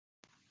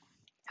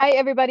Hi,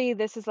 everybody.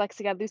 This is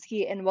Lexi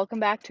Godlewski, and welcome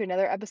back to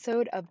another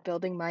episode of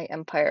Building My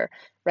Empire.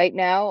 Right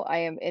now, I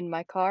am in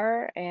my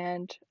car,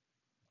 and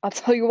I'll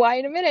tell you why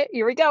in a minute.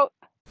 Here we go.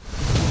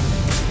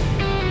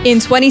 In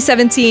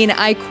 2017,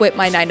 I quit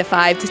my 9 to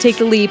 5 to take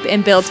the leap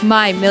and build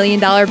my $1 million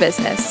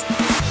business.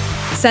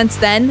 Since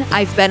then,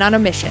 I've been on a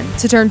mission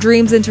to turn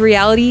dreams into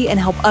reality and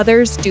help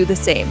others do the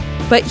same.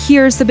 But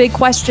here's the big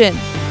question.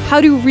 How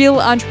do real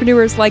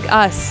entrepreneurs like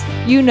us,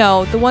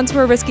 the ones who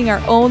are risking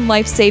our own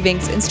life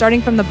savings and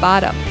starting from the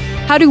bottom,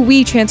 how do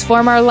we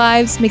transform our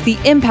lives, make the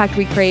impact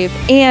we crave,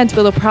 and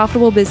build a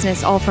profitable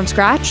business all from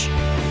scratch?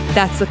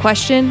 That's the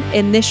question,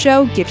 and this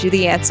show gives you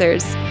the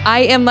answers. I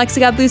am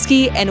Lexi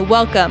Godlewski, and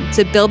welcome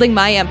to Building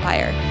My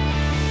Empire.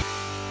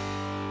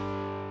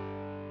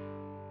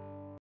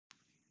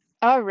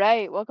 All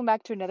right, welcome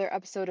back to another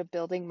episode of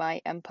Building My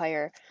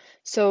Empire.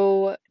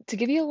 So, to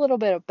give you a little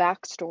bit of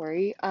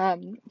backstory,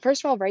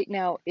 first of all, right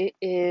now we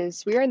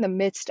are in the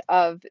midst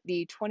of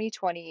the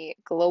 2020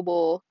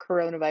 global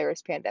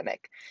coronavirus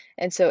pandemic.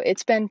 And so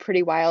it's been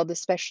pretty wild,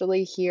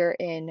 especially here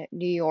in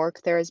New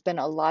York. There has been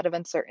a lot of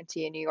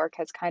uncertainty, and New York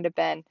has kind of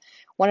been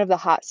one of the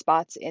hot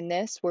spots in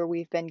this where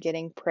we've been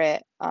getting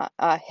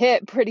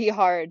hit pretty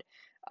hard.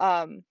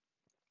 Um,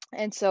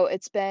 and so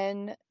it's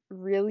been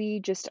really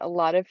just a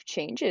lot of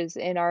changes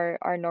in our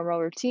normal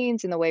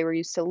routines and the way we're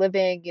used to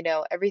living.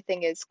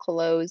 Everything is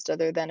closed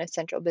other than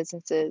essential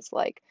businesses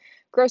like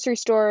grocery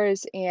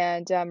stores.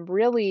 And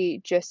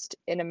really, just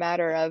in a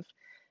matter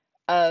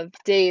of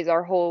days,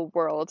 our whole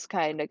world's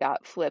kind of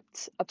got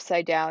flipped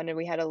upside down and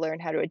we had to learn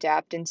how to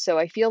adapt. And so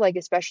I feel like,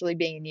 especially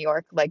being in New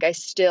York, like I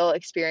still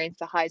experience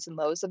the highs and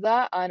lows of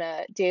that on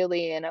a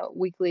daily and a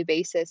weekly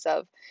basis.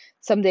 Of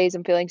some days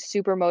I'm feeling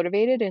super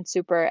motivated and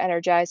super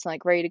energized and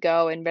like ready to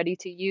go and ready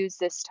to use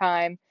this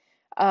time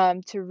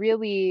to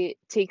really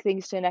take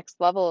things to the next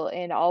level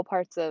in all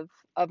parts of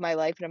my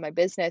life and of my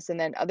business. And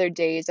then other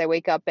days I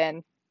wake up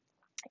and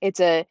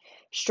it's a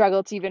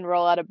struggle to even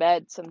roll out of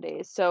bed some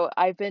days. So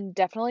I've been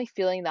definitely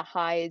feeling the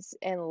highs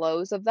and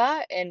lows of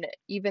that. And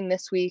even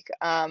this week,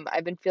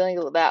 I've been feeling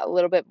that a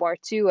little bit more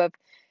too, of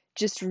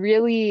just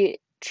really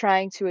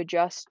trying to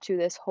adjust to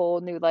this whole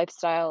new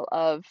lifestyle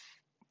of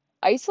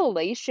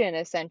isolation,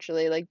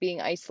 essentially, like being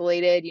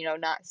isolated,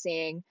 not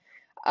seeing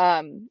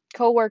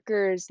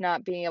coworkers,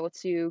 not being able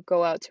to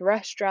go out to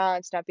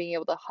restaurants, not being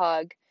able to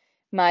hug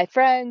my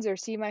friends or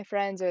see my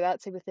friends or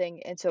that type of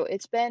thing. And so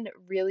it's been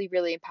really,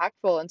 really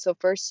impactful. And so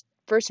first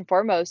and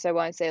foremost, I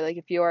want to say, like,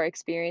 if you are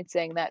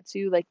experiencing that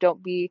too, like,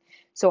 don't be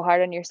so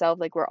hard on yourself.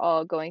 Like, we're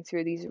all going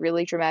through these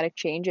really dramatic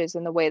changes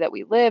in the way that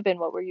we live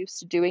and what we're used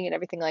to doing and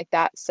everything like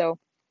that. So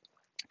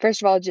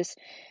first of all, just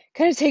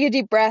kind of take a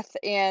deep breath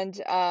and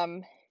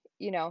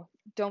you know,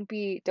 don't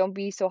be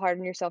so hard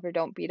on yourself, or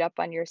don't beat up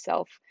on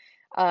yourself.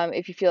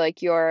 If you feel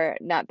like you're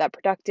not that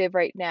productive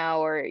right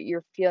now, or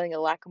you're feeling a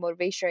lack of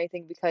motivation or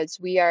anything, because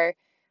we are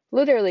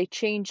literally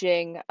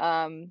changing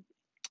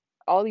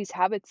all these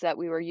habits that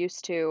we were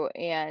used to,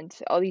 and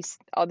all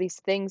these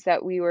things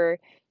that we were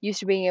used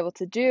to being able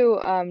to do,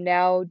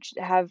 now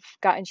have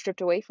gotten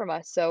stripped away from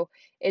us. So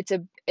it's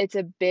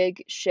a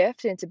big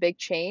shift and it's a big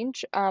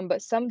change.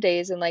 But some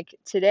days, and like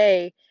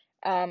today,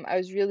 I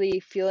was really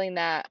feeling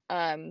that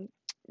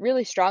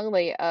really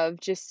strongly, of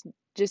just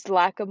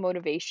lack of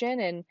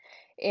motivation,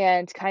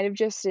 and kind of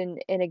just in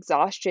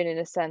exhaustion, in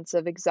a sense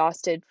of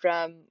exhausted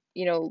from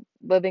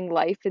living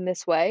life in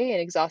this way,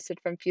 and exhausted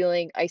from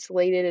feeling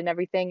isolated and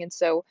everything. And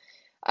so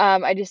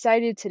I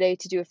decided today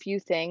to do a few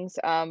things.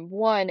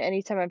 One,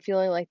 anytime I'm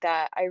feeling like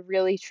that, I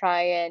really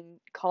try and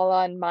call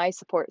on my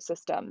support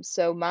system.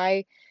 So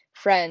my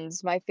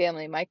friends, my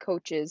family, my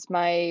coaches,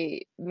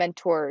 my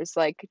mentors,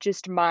 like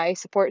just my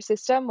support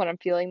system when I'm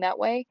feeling that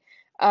way.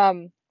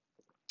 Um,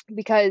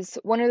 because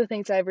one of the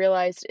things I've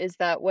realized is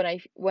that when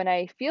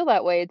I feel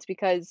that way, it's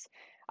because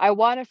I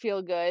want to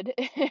feel good,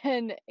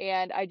 and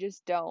I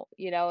just don't,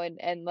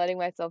 and letting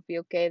myself be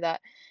okay that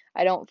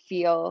I don't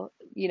feel,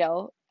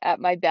 at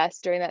my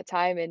best during that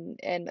time,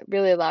 and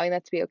really allowing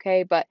that to be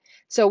okay. But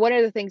so one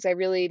of the things I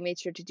really made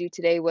sure to do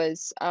today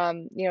was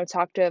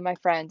talk to my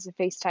friends and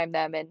FaceTime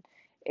them,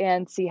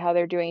 and see how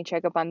they're doing,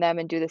 check up on them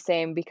and do the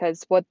same,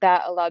 because what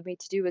that allowed me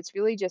to do was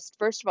really just,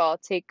 first of all,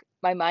 take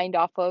my mind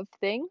off of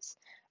things,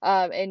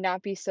 and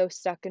not be so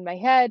stuck in my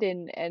head,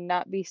 and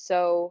not be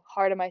so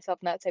hard on myself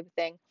and that type of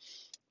thing.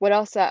 What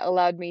else that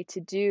allowed me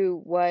to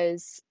do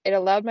was, it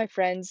allowed my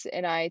friends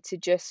and I to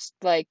just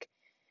like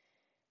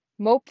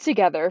mope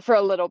together for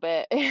a little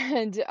bit.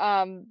 And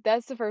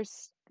that's the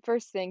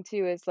first thing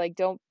too, is like,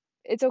 don't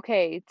it's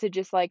okay to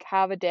just like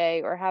have a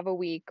day or have a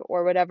week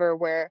or whatever,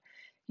 where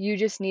you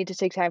just need to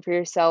take time for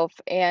yourself,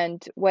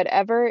 and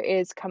whatever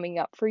is coming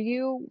up for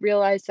you,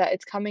 realize that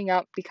it's coming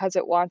up because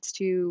it wants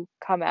to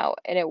come out,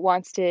 and it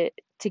wants to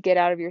get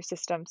out of your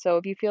system. So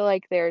if you feel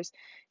like there's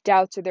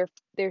doubts, or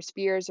there's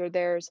fears, or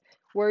there's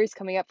worries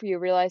coming up for you,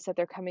 realize that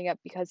they're coming up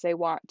because they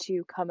want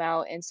to come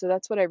out. And so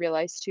that's what I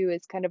realized too,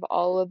 is kind of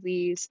all of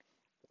these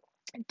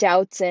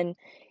doubts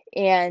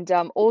And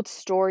old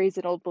stories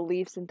and old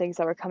beliefs and things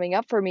that were coming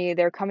up for me,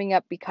 they're coming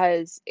up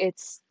because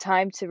it's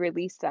time to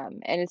release them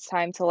and it's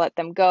time to let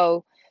them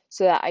go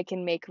so that I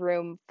can make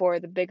room for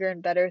the bigger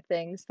and better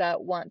things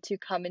that want to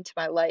come into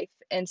my life.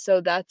 And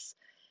so that's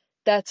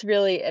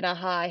really an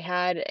aha I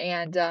had.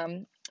 And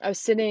I was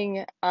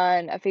sitting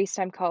on a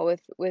FaceTime call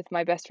with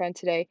my best friend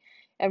today,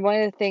 and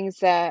one of the things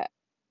that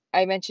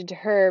I mentioned to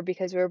her,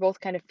 because we were both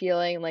kind of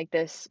feeling like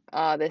this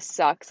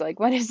sucks. Like,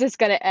 when is this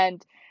gonna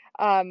end?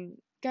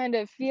 Kind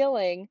of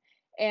feeling.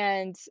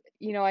 And,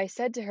 I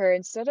said to her,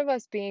 instead of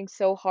us being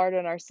so hard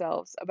on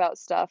ourselves about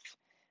stuff,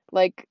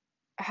 like,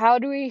 how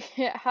do we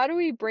how do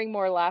we bring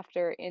more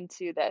laughter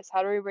into this?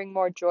 How do we bring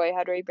more joy?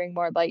 How do we bring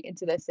more light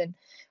into this? And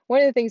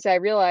one of the things I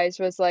realized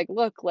was like,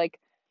 look, like,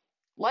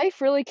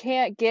 life really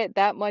can't get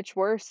that much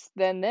worse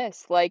than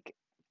this. Like,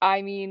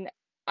 I mean,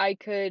 I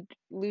could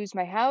lose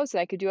my house and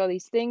I could do all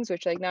these things,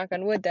 which, like, knock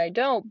on wood that I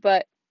don't,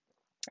 but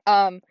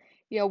um,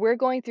 we're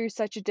going through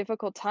such a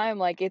difficult time,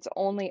 like, it's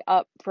only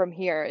up from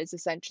here is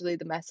essentially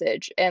the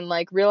message. And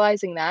like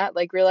realizing that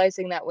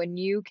when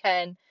you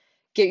can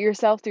get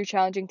yourself through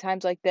challenging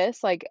times like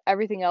this, like,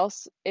 everything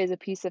else is a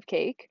piece of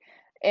cake.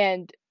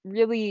 And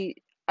really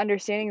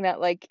understanding that,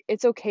 like,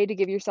 it's okay to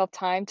give yourself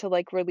time to,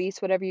 like,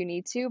 release whatever you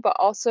need to, but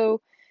also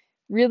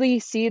really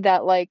see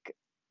that, like,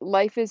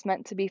 life is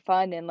meant to be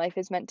fun and life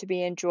is meant to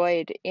be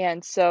enjoyed.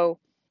 And so,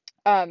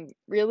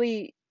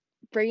 really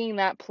bringing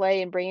that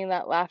play and bringing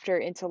that laughter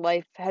into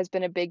life has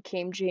been a big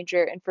game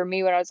changer. And for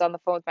me, when I was on the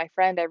phone with my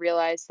friend, I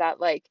realized that,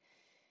 like,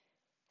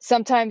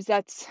 sometimes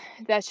that's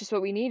just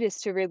what we need,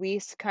 is to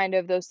release kind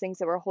of those things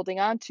that we're holding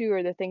on to,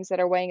 or the things that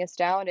are weighing us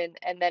down,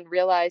 and then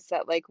realize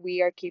that, like,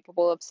 we are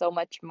capable of so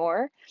much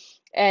more.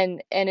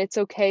 And it's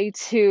okay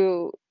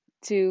to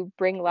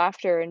bring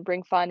laughter and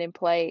bring fun and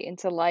play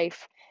into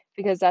life,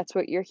 because that's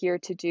what you're here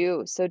to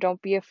do. So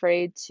don't be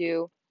afraid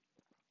to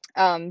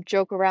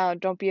joke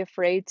around. Don't be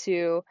afraid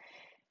to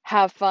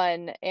have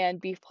fun and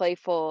be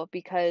playful,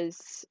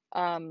 because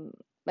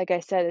like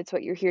I said, it's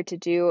what you're here to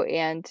do.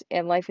 And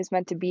life is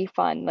meant to be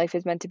fun. Life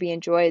is meant to be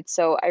enjoyed.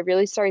 So I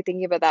really started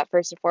thinking about that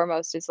first and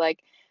foremost, is like,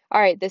 all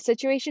right, this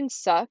situation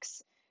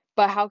sucks,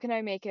 but how can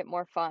I make it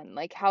more fun?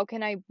 Like, how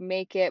can I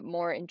make it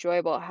more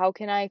enjoyable? How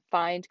can I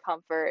find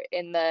comfort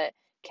in the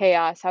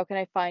chaos? How can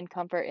I find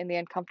comfort in the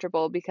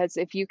uncomfortable? Because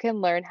if you can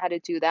learn how to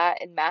do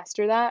that and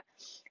master that,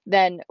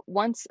 then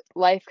once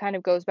life kind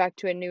of goes back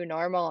to a new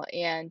normal,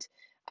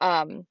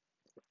 um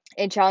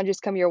and challenges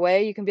come your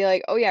way, you can be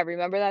like, oh yeah,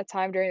 remember that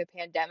time during the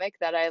pandemic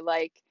that I,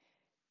 like,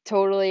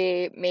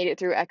 totally made it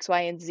through X,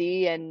 Y, and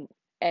Z,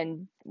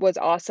 and was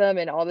awesome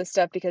and all this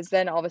stuff, because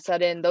then all of a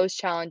sudden those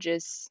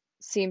challenges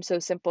seem so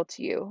simple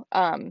to you.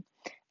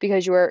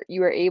 Because you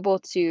were able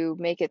to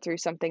make it through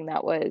something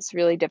that was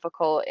really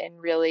difficult, and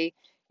really,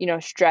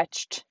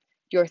 stretched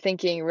your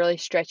thinking, really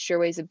stretched your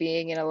ways of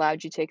being, and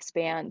allowed you to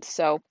expand.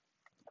 So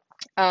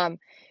um,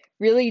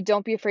 really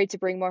don't be afraid to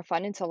bring more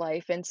fun into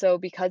life. And so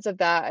because of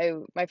that,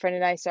 my friend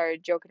and I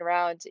started joking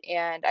around,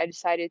 and I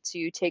decided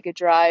to take a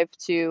drive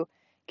to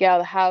get out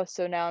of the house.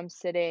 So now I'm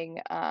sitting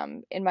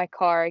in my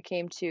car. I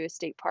came to a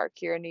state park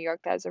here in New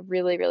York that has a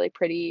really, really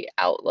pretty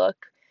outlook.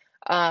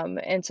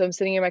 And so I'm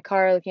sitting in my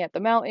car looking at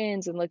the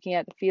mountains and looking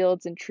at the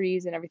fields and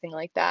trees and everything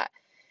like that.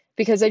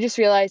 Because I just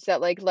realized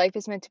that, like, life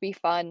is meant to be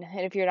fun.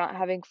 And if you're not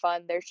having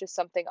fun, there's just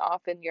something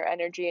off in your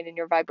energy and in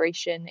your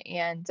vibration.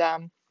 And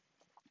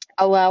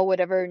allow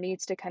whatever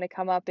needs to kind of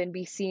come up and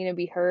be seen and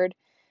be heard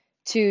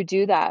to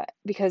do that.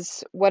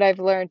 Because what I've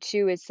learned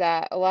too is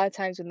that a lot of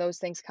times when those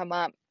things come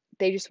up,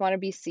 they just want to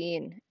be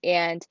seen.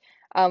 And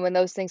when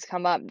those things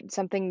come up,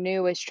 something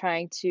new is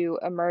trying to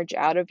emerge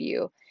out of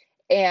you.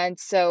 And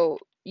so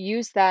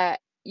use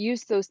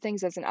those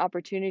things as an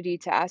opportunity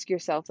to ask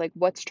yourself, like,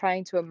 what's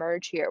trying to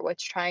emerge here?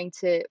 What's trying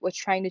to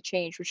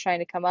change? What's trying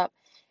to come up?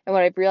 And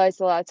what I've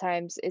realized a lot of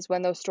times is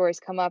when those stories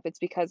come up, it's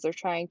because they're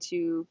trying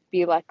to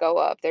be let go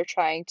of. They're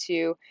trying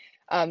to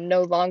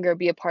no longer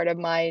be a part of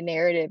my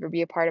narrative or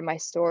be a part of my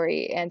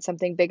story, and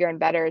something bigger and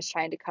better is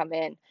trying to come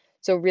in.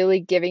 So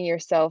really giving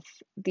yourself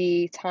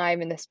the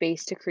time and the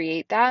space to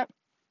create that.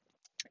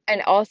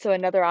 And also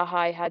another aha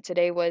I had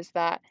today was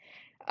that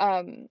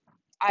um,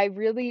 I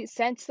really,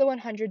 since the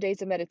 100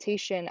 days of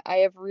meditation, I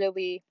have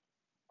really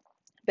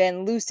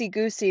been loosey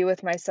goosey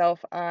with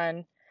myself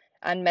on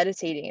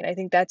meditating, and I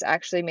think that's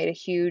actually made a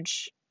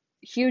huge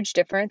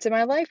difference in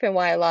my life, and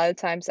why a lot of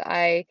times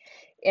I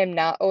am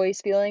not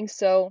always feeling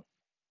so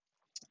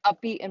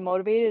upbeat and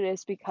motivated,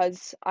 is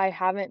because I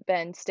haven't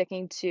been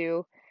sticking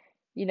to,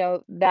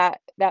 that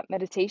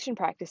meditation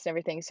practice and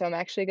everything. So I'm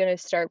actually going to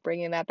start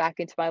bringing that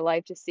back into my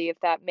life to see if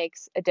that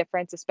makes a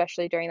difference,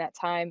 especially during that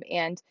time.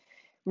 And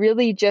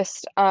really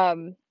just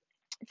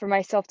for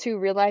myself to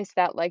realize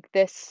that, like,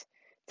 this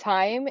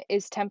time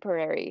is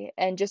temporary,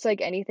 and just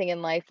like anything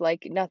in life,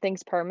 like,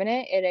 nothing's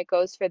permanent, and it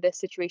goes for this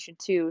situation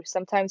too.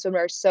 Sometimes when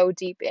we're so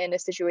deep in a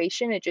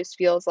situation, it just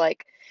feels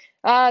like,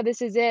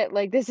 this is it,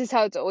 like, this is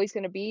how it's always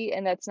going to be,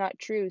 and that's not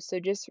true. So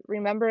just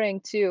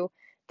remembering too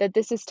that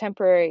this is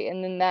temporary,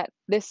 and then that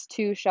this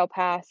too shall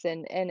pass,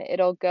 and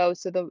it'll go.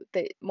 So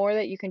the more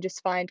that you can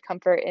just find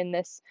comfort in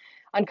this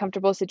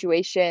uncomfortable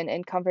situation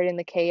and comfort in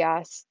the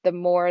chaos, the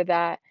more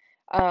that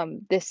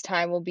this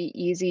time will be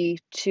easy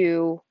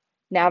to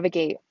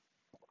navigate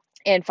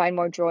and find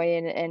more joy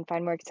in and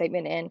find more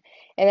excitement in.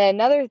 And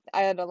then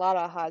I had a lot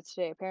of ahas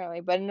today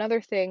apparently, but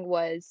another thing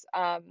was,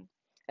 and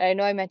I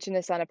know I mentioned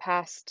this on a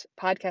past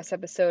podcast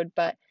episode,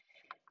 but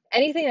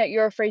anything that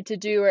you're afraid to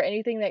do or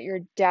anything that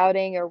you're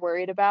doubting or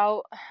worried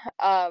about,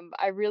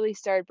 I really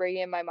started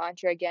bringing in my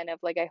mantra again of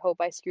like, I hope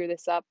I screw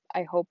this up.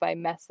 I hope I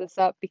mess this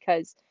up,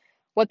 because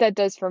what that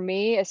does for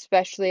me,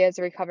 especially as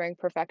a recovering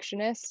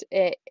perfectionist,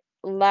 it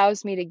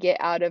allows me to get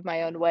out of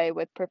my own way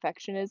with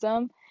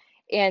perfectionism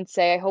and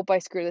say, I hope I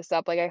screw this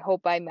up. Like, I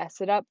hope I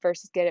mess it up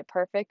versus get it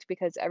perfect,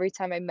 because every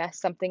time I mess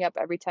something up,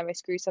 every time I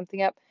screw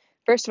something up,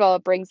 first of all,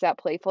 it brings that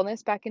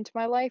playfulness back into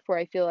my life where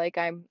I feel like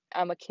I'm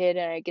a kid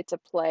and I get to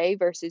play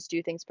versus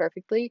do things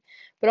perfectly.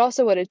 But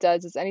also what it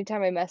does is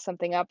anytime I mess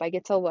something up, I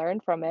get to learn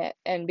from it.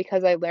 And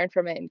because I learn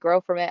from it and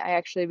grow from it, I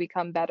actually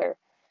become better.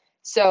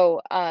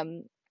 So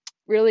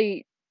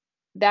really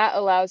that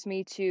allows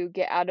me to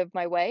get out of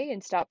my way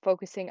and stop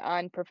focusing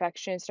on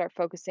perfection, start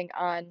focusing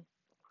on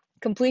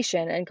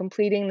completion and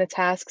completing the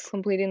tasks,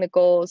 completing the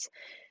goals,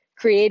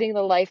 creating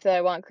the life that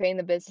I want, creating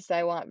the business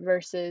I want,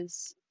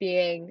 versus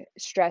being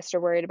stressed or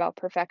worried about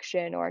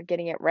perfection or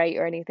getting it right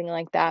or anything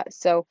like that.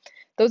 So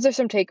those are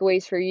some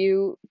takeaways for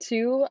you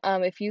too.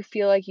 If you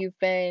feel like you've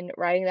been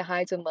riding the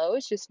highs and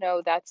lows, just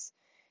know that's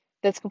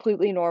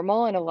completely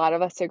normal, and a lot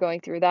of us are going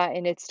through that,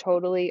 and it's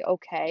totally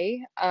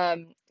okay.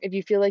 If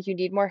you feel like you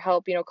need more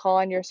help, call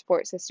on your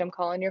support system,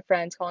 call on your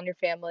friends, call on your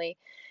family,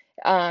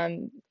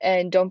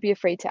 and don't be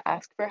afraid to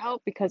ask for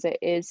help, because it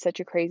is such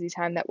a crazy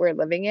time that we're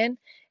living in.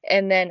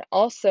 And then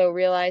also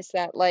realize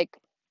that, like,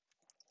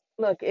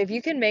 look, if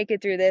you can make it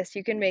through this,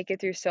 you can make it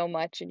through so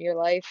much in your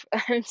life.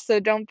 So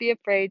don't be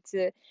afraid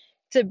to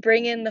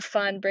bring in the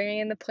fun, bring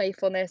in the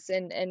playfulness,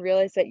 and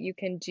realize that you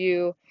can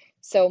do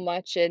so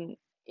much, and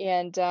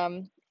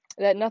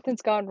that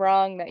nothing's gone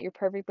wrong, that you're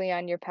perfectly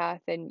on your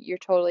path, and you're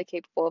totally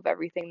capable of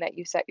everything that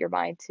you set your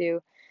mind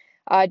to.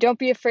 Don't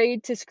be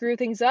afraid to screw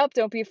things up.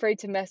 Don't be afraid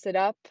to mess it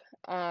up,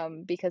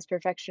 because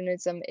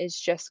perfectionism is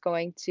just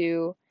going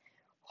to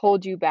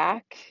hold you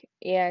back.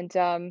 And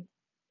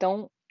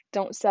don't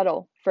don't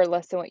settle for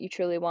less than what you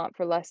truly want,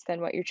 for less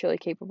than what you're truly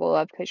capable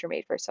of, because you're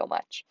made for so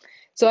much.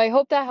 So I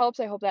hope that helps.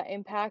 I hope that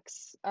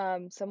impacts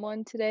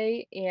someone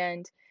today.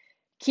 And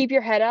keep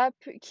your head up.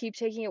 Keep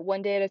taking it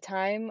one day at a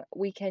time.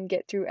 We can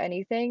get through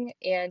anything.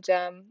 And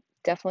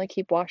definitely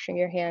keep washing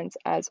your hands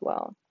as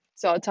well.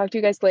 So I'll talk to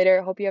you guys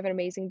later. Hope you have an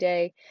amazing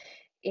day,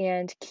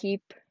 and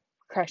keep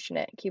crushing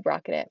it. Keep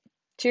rocking it.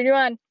 Cheer you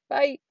on.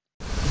 Bye.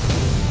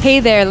 Hey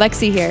there,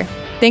 Lexi here.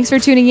 Thanks for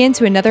tuning in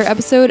to another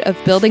episode of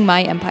Building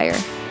My Empire.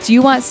 Do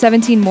you want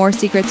 17 more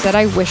secrets that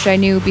I wish I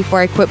knew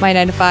before I quit my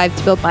 9-to-5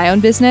 to build my own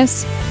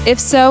business? If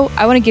so,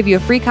 I want to give you a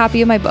free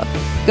copy of my book.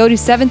 Go to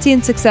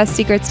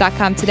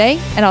 17successsecrets.com today,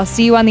 and I'll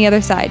see you on the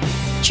other side.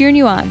 Cheering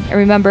you on, and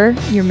remember,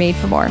 you're made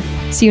for more.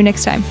 See you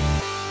next time.